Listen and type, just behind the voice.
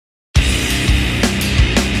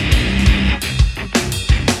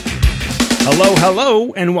Hello,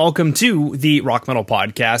 hello, and welcome to the Rock Metal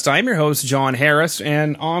Podcast. I'm your host, John Harris,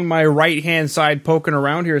 and on my right-hand side, poking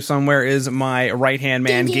around here somewhere, is my right-hand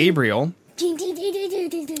man, Gabriel.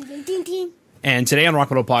 And today on Rock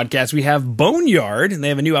Metal Podcast, we have Boneyard, and they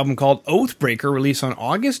have a new album called Oathbreaker, released on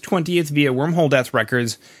August 20th via Wormhole Death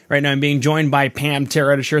Records. Right now I'm being joined by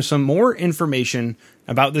Pamtera to share some more information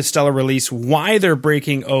about this stellar release, why they're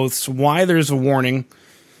breaking oaths, why there's a warning,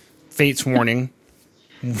 Fate's warning,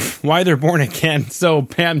 why they're born again. So,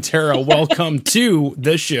 Pamtera, welcome to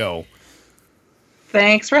the show.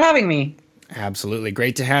 Thanks for having me. Absolutely.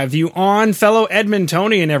 Great to have you on, fellow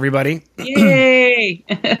Edmontonian, everybody. Yay!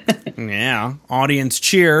 Yeah, audience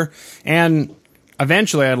cheer. And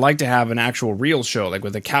eventually I'd like to have an actual real show, like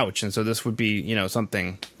with a couch. And so this would be, you know,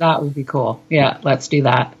 something. That would be cool. Yeah, let's do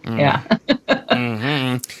that. Yeah.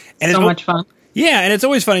 And so much fun. Yeah, and it's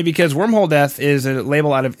always funny because Wormhole Death is a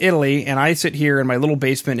label out of Italy, and I sit here in my little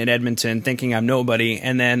basement in Edmonton thinking I'm nobody,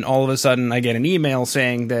 and then all of a sudden I get an email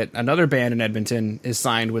saying that another band in Edmonton is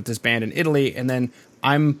signed with this band in Italy, and then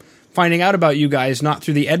I'm finding out about you guys not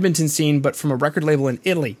through the Edmonton scene, but from a record label in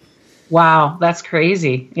Italy. Wow, that's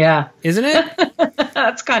crazy. Yeah. Isn't it?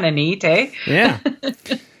 That's kind of neat, eh? Yeah.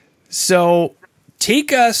 So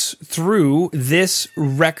take us through this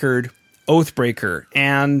record, Oathbreaker,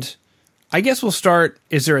 and I guess we'll start,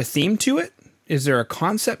 is there a theme to it? Is there a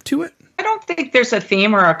concept to it? I don't think there's a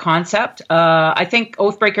theme or a concept. I think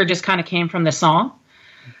Oathbreaker just kind of came from the song.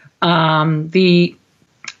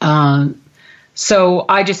 So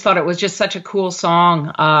I just thought it was just such a cool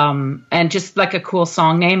song, and just like a cool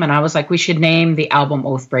song name. And I was like, we should name the album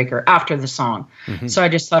Oathbreaker after the song. Mm-hmm. So I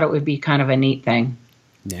just thought it would be kind of a neat thing.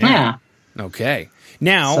 Yeah. Okay.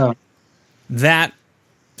 Now, that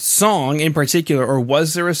song in particular, or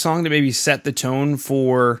was there a song that maybe set the tone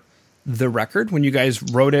for the record when you guys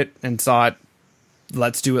wrote it and thought,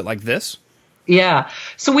 let's do it like this? Yeah.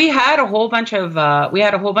 So we had a whole bunch of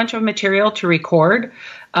material to record.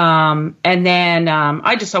 And then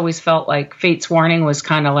I just always felt like Fate's Warning was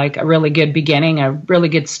kind of like a really good beginning, a really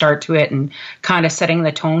good start to it, and kind of setting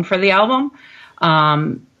the tone for the album.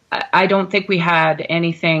 I don't think we had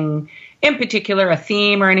anything in particular, a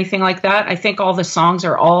theme or anything like that. I think all the songs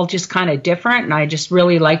are all just kind of different, and I just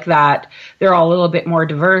really like that they're all a little bit more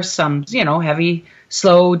diverse. Some, heavy,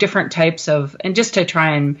 slow, different types of, and just to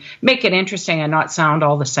try and make it interesting and not sound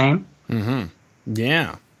all the same. Mm-hmm.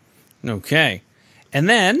 Yeah. Okay. And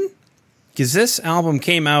then, because this album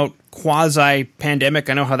came out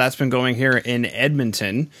quasi-pandemic, I know how that's been going here in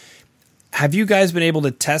Edmonton. Have you guys been able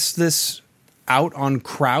to test this out on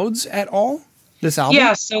crowds at all, this album?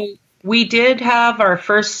 Yeah, so we did have our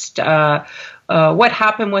first, what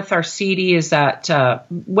happened with our CD is that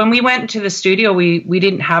when we went into the studio, we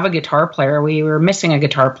didn't have a guitar player. We were missing a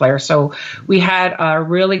guitar player. So we had a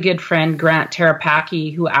really good friend, Grant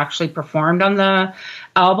Terapaki, who actually performed on the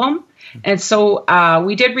album. And so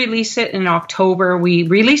we did release it in October. We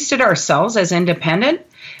released it ourselves as independent.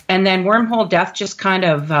 And then Wormhole Death just kind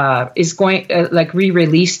of is going,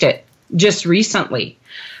 re-released it just recently.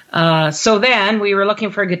 So then we were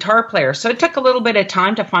looking for a guitar player. So it took a little bit of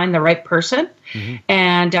time to find the right person. Mm-hmm.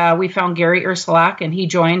 And we found Gary Ursulak, and he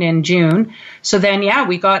joined in June. So then,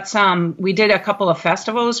 we did a couple of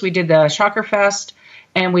festivals. We did the Shocker Fest,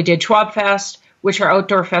 and we did Schwab Fest, which are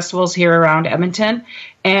outdoor festivals here around Edmonton.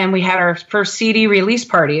 And we had our first CD release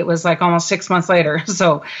party. It was like almost 6 months later.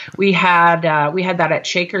 So we had that at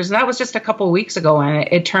Shakers, and that was just a couple of weeks ago, and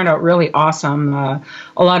it turned out really awesome. A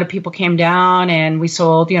lot of people came down, and we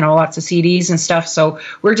sold, lots of CDs and stuff. So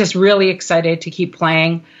we're just really excited to keep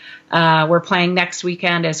playing. We're playing next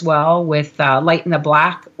weekend as well with Light in the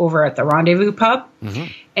Black over at the Rendezvous Pub. Mm-hmm.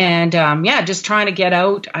 And just trying to get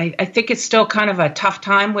out. I think it's still kind of a tough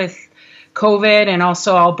time with COVID, and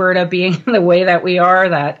also Alberta being the way that we are,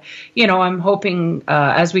 that, I'm hoping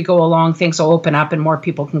as we go along, things will open up and more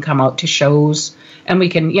people can come out to shows, and we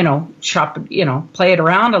can, shop, play it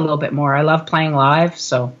around a little bit more. I love playing live.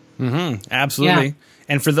 So. Mm-hmm. Absolutely. Yeah.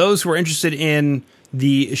 And for those who are interested in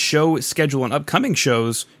the show schedule and upcoming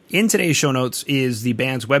shows, in today's show notes is the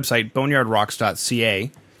band's website,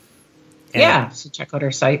 boneyardrocks.ca. So check out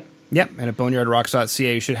our site. Yep, and at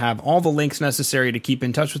boneyardrocks.ca, you should have all the links necessary to keep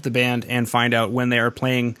in touch with the band and find out when they are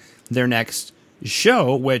playing their next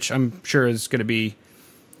show, which I'm sure is going to be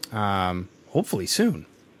hopefully soon.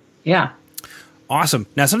 Yeah. Awesome.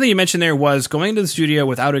 Now, something you mentioned there was going into the studio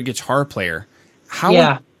without a guitar player.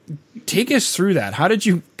 Take us through that. How did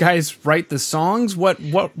you guys write the songs? What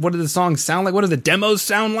did the songs sound like? What do the demos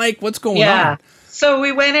sound like? What's going on? So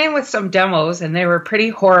we went in with some demos, and they were pretty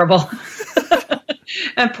horrible.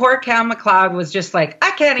 And poor Cam McLeod was just like,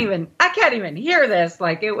 I can't even hear this.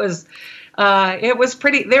 Like, it was, It was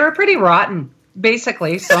pretty. They were pretty rotten,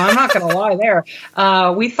 basically. So I'm not going to lie there.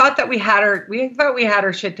 We thought that we had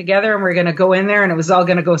our shit together, and we are going to go in there, and it was all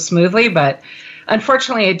going to go smoothly, but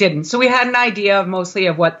unfortunately it didn't. So we had an idea mostly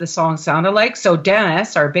of what the song sounded like. So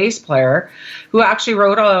Dennis, our bass player, who actually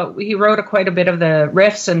wrote quite a bit of the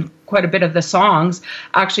riffs and quite a bit of the songs,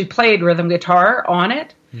 actually played rhythm guitar on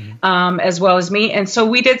it. As well as me. And so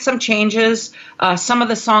we did some changes. Some of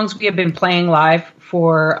the songs we have been playing live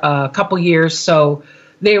for a couple years, so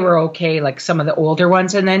they were okay, like some of the older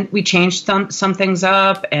ones. And then we changed some things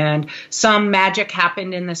up, and some magic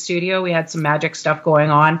happened in the studio. We had some magic stuff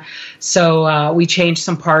going on. So we changed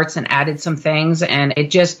some parts and added some things. And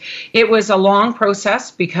it was a long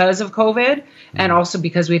process because of COVID, and also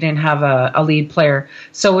because we didn't have a lead player.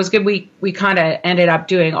 So it was good. We kind of ended up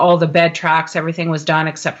doing all the bed tracks. Everything was done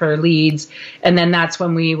except for leads. And then that's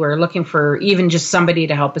when we were looking for even just somebody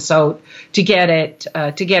to help us out to get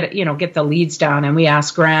the leads down. And we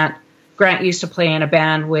asked Grant. Grant used to play in a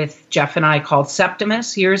band with Jeff and I called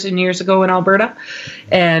Septimus years and years ago in Alberta.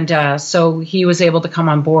 And so he was able to come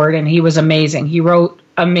on board, and he was amazing. He wrote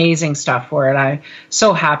amazing stuff for it. I'm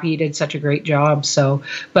so happy he did such a great job. So,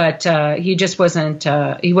 but he just wasn't,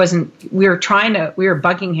 we were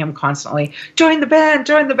bugging him constantly, join the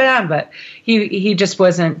band, but he just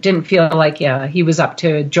didn't feel like, he was up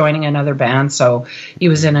to joining another band. So he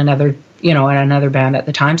was in another band at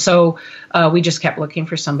the time. So we just kept looking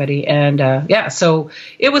for somebody. And so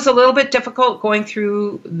it was a little bit difficult going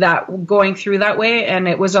through that way. And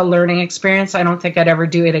it was a learning experience. I don't think I'd ever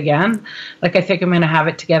do it again. Like, I think I'm going to have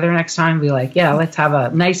it together next time and be like, let's have a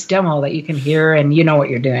nice demo that you can hear and you know what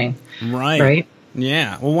you're doing. Right.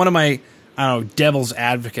 Yeah. Well, one of my, devil's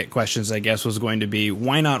advocate questions, I guess, was going to be,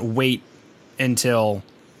 why not wait until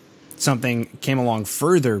something came along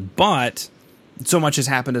further? But so much has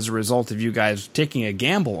happened as a result of you guys taking a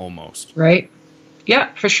gamble almost. Right.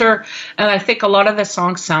 Yeah, for sure. And I think a lot of the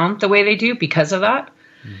songs sound the way they do because of that.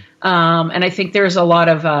 And I think there was a lot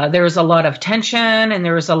of tension, and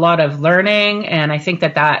there was a lot of learning. And I think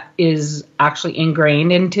that is actually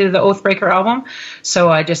ingrained into the Oathbreaker album.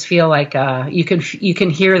 So I just feel like you can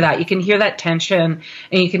hear that. You can hear that tension,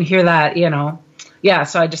 and you can hear that,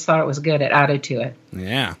 so I just thought it was good. It added to it.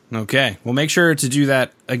 Yeah. Okay. Well, make sure to do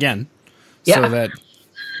that again. Yeah. So that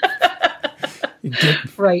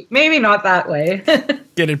right. Maybe not that way.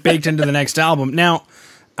 Get it baked into the next album. Now,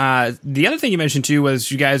 the other thing you mentioned too was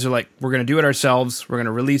you guys are like, we're going to do it ourselves. We're going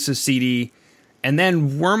to release a CD. And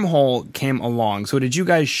then Wormhole came along. So did you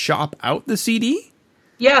guys shop out the CD?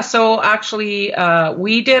 Yeah. So actually,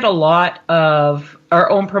 we did a lot of our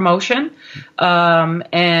own promotion.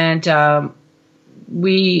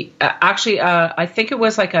 We actually, I think it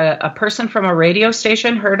was like a person from a radio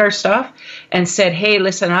station heard our stuff and said, hey,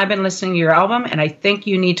 listen, I've been listening to your album, and I think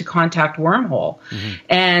you need to contact Wormhole.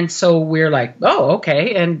 And so we're like, oh,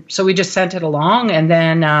 okay. And so we just sent it along, and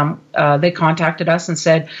then they contacted us and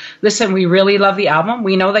said, listen, we really love the album.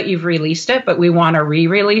 We know that you've released it, but we want to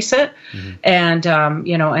re-release it and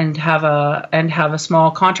have a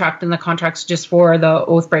small contract, and the contract's just for the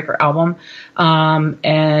Oathbreaker album. And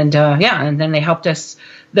then they helped us.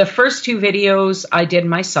 The first two videos I did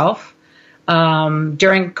myself. During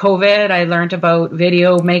COVID, I learned about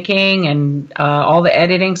video making and all the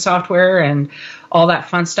editing software and all that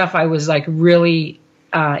fun stuff. I was like really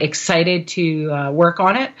excited to work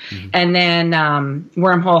on it. And then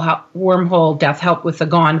Wormhole Death helped with the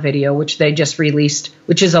Gone video, which they just released,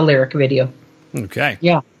 which is a lyric video. Okay.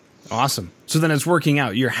 Yeah. Awesome. So then it's working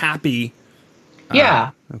out. You're happy.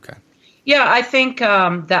 Yeah. Okay. Yeah, I think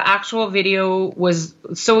the actual video was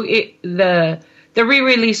the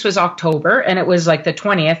re-release was October, and it was like the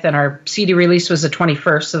 20th, and our CD release was the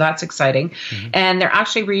 21st, so that's exciting. And they're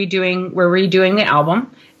actually we're redoing the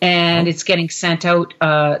album, and it's getting sent out.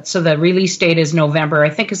 So the release date is November,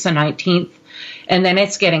 I think it's the 19th, and then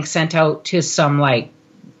it's getting sent out to some like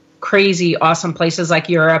crazy awesome places like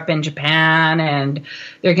Europe and Japan, and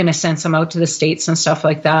they're going to send some out to the States and stuff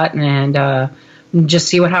like that, and just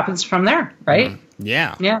see what happens from there, right?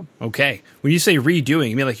 Yeah. Yeah. Okay. When you say redoing,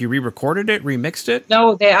 you mean like you re-recorded it, remixed it?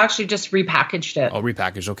 No, they actually just repackaged it. Oh,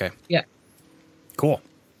 repackaged. Okay. Yeah. Cool.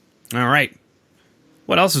 All right.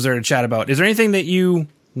 What else is there to chat about? Is there anything that you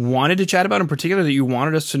wanted to chat about in particular that you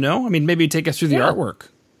wanted us to know? I mean, maybe take us through the artwork.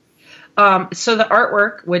 So the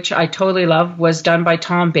artwork, which I totally love, was done by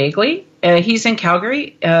Tom Bagley. He's in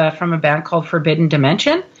Calgary from a band called Forbidden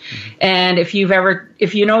Dimension. And if you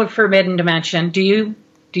know Forbidden Dimension, do you?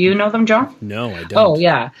 Do you know them, John? No, I don't. Oh,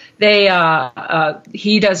 yeah. They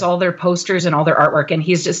he does all their posters and all their artwork, and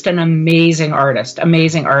he's just an amazing artist.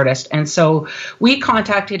 And so we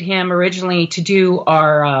contacted him originally to do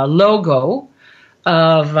our logo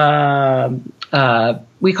of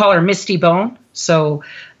we call her Misty Bone. So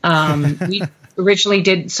we originally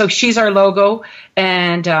did, so she's our logo,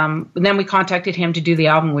 and then we contacted him to do the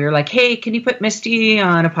album. We were like, hey, can you put Misty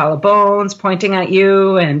on a pile of bones pointing at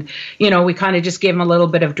you? And, we kind of just gave him a little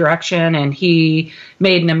bit of direction, and he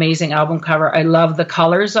made an amazing album cover. I love the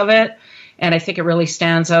colors of it, and I think it really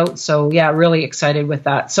stands out. So, yeah, really excited with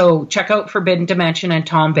that. So check out Forbidden Dimension and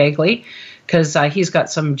Tom Bagley, because he's got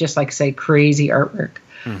some, just like say, crazy artwork.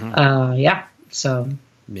 So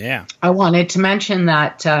yeah, I wanted to mention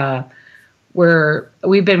that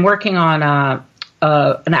we've been working on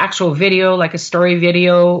an actual video, like a story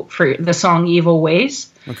video for the song Evil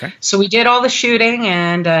Ways. Okay. So we did all the shooting,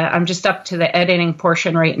 and I'm just up to the editing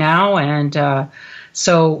portion right now, and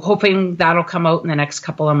so hoping that'll come out in the next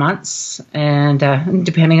couple of months, and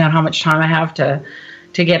depending on how much time I have to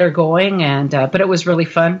get her going, and but it was really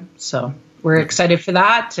fun, so we're excited for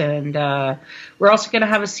that. And we're also going to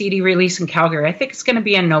have a CD release in Calgary. I think it's going to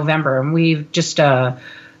be in November, and we've just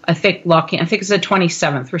I think it's the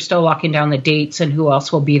 27th. We're still locking down the dates and who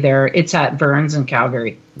else will be there. It's at Burns in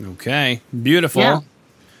Calgary. Okay, beautiful. Yeah.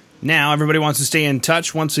 Now, everybody wants to stay in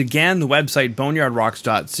touch. Once again, the website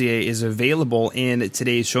boneyardrocks.ca is available in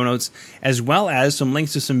today's show notes, as well as some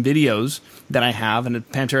links to some videos that I have. And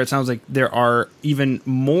at Pamtera, it sounds like there are even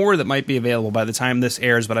more that might be available by the time this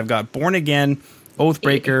airs. But I've got Born Again,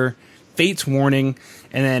 Oathbreaker, Fate's Warning,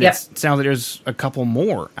 and then it sounds like there's a couple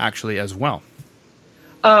more, actually, as well.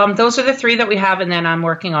 Those are the three that we have, and then I'm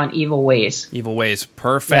working on Evil Ways. Evil Ways.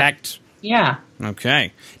 Perfect. Yeah.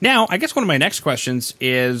 Okay. Now, I guess one of my next questions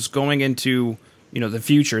is going into, the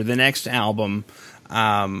future, the next album,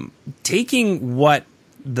 taking what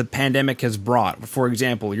the pandemic has brought. For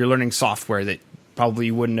example, you're learning software that probably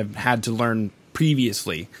you wouldn't have had to learn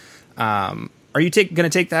previously. Are you going to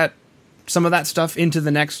take some of that stuff into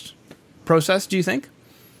the next process, do you think?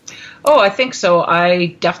 Oh, I think so. I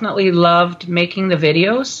definitely loved making the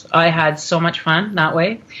videos. I had so much fun that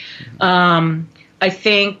way. I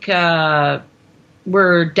think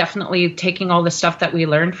we're definitely taking all the stuff that we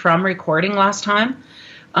learned from recording last time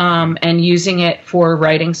and using it for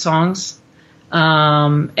writing songs.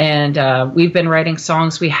 And we've been writing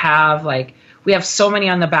songs. We have so many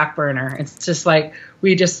on the back burner. It's just like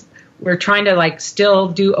we're trying to still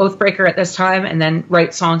do Oathbreaker at this time and then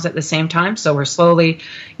write songs at the same time. So we're slowly,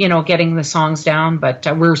 getting the songs down, but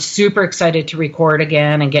we're super excited to record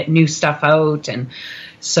again and get new stuff out. And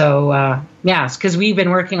so, it's because we've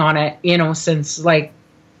been working on it, since I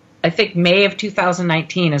think May of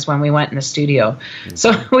 2019 is when we went in the studio. Mm-hmm.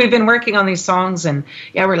 So we've been working on these songs, and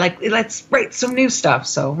we're like, let's write some new stuff.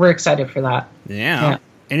 So we're excited for that. Yeah.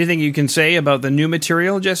 Anything you can say about the new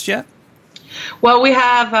material just yet? Well, we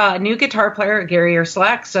have a new guitar player, Gary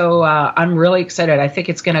Ursulak, so I'm really excited. I think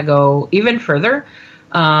it's going to go even further.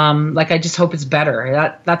 I just hope it's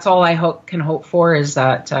better. That's all I can hope for, is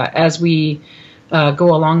that as we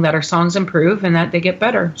go along, that our songs improve and that they get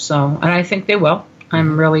better. So, and I think they will.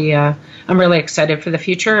 I'm really excited for the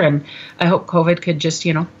future, and I hope COVID could just,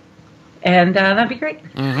 and that'd be great.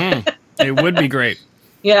 Mm-hmm. It would be great.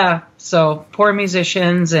 Yeah. So poor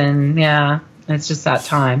musicians, and it's just that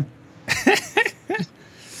time.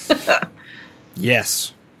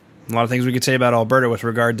 Yes. A lot of things we could say about Alberta with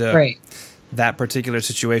regard to that particular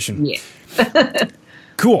situation. Yeah.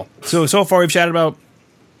 Cool. So far we've chatted about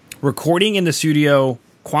recording in the studio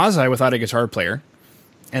quasi without a guitar player,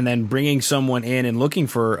 and then bringing someone in and looking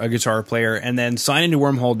for a guitar player, and then signing to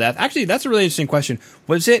Wormhole Death. Actually, that's a really interesting question.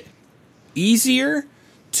 Was it easier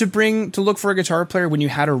to look for a guitar player when you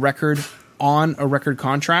had a record on a record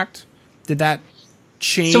contract? Did that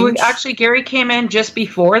change? So Gary came in just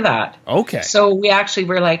before that. Okay. So we actually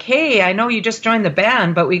were like, hey, I know you just joined the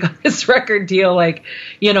band, but we got this record deal,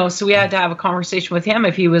 so we had to have a conversation with him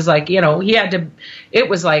if he was he had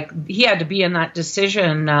to be in that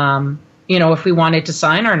decision, if we wanted to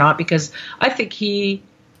sign or not, because I think he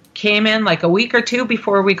came in a week or two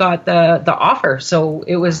before we got the offer. So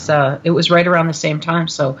it was right around the same time.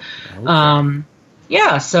 So,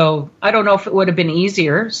 so I don't know if it would have been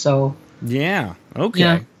easier. So. Yeah. Okay.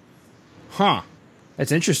 Yeah. Huh.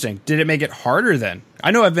 That's interesting. Did it make it harder then?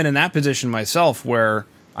 I know I've been in that position myself, where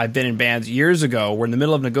I've been in bands years ago where in the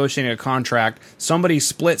middle of negotiating a contract, somebody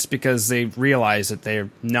splits because they realize that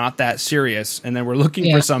they're not that serious, and then we're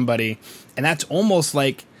looking for somebody, and that's almost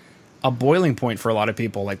like a boiling point for a lot of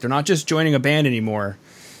people. They're not just joining a band anymore.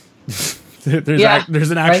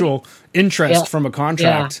 there's an actual interest from a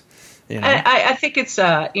contract. Yeah. You know? I think it's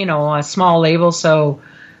a small label, so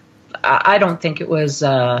I don't think it was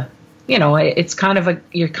it's kind of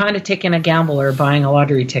you're kind of taking a gamble or buying a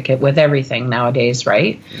lottery ticket with everything nowadays,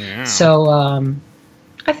 right? Yeah. So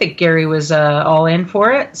I think Gary was all in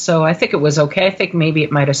for it, so I think it was okay. I think maybe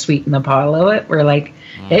it might have sweetened the pot a little bit. We're like,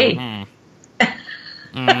 hey,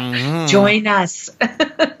 join us.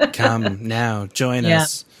 Come now, join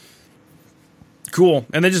us. Cool.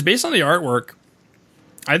 And then just based on the artwork,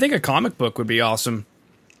 I think a comic book would be awesome.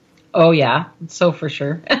 Oh, yeah. So for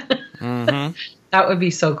sure. That would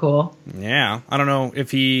be so cool. Yeah. I don't know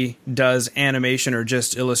if he does animation or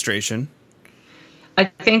just illustration. I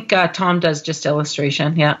think Tom does just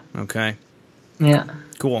illustration, yeah. Okay. Yeah.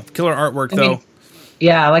 Cool. Killer artwork, though.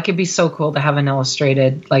 Yeah, like it'd be so cool to have an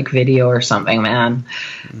illustrated video or something, man.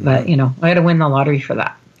 But, I had to win the lottery for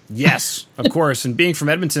that. Yes, of course. And being from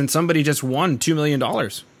Edmonton, somebody just won $2 million.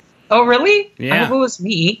 Oh, really? Yeah. I hope it was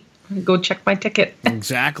me. Go check my ticket.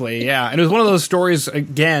 Exactly, yeah. And it was one of those stories,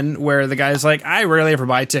 again, where the guy's like, I rarely ever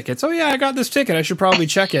buy tickets. Oh, yeah, I got this ticket. I should probably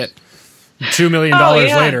check it. $2 million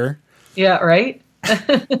later. Yeah, right?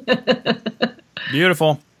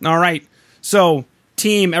 Beautiful. All right. So,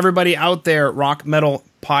 team, everybody out there, Rock Metal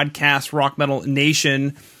Podcast, Rock Metal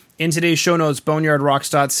Nation, in today's show notes,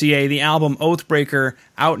 boneyardrocks.ca, the album Oathbreaker,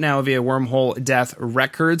 out now via Wormhole Death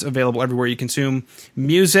Records, available everywhere you consume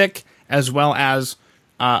music, as well as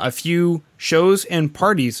a few shows and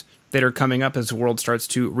parties that are coming up as the world starts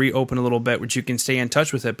to reopen a little bit, which you can stay in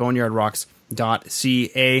touch with at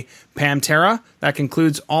boneyardrocks.ca. Pamtera, that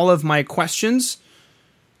concludes all of my questions.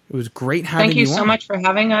 It was great having you on. Thank you so much for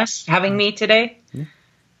having me today. Yeah.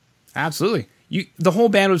 Absolutely. The whole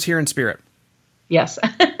band was here in spirit. Yes.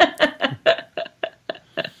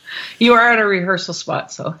 You are at a rehearsal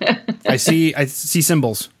spot, so. I see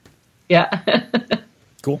symbols. Yeah.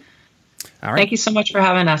 Cool. All right. Thank you so much for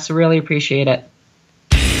having us. I really appreciate it.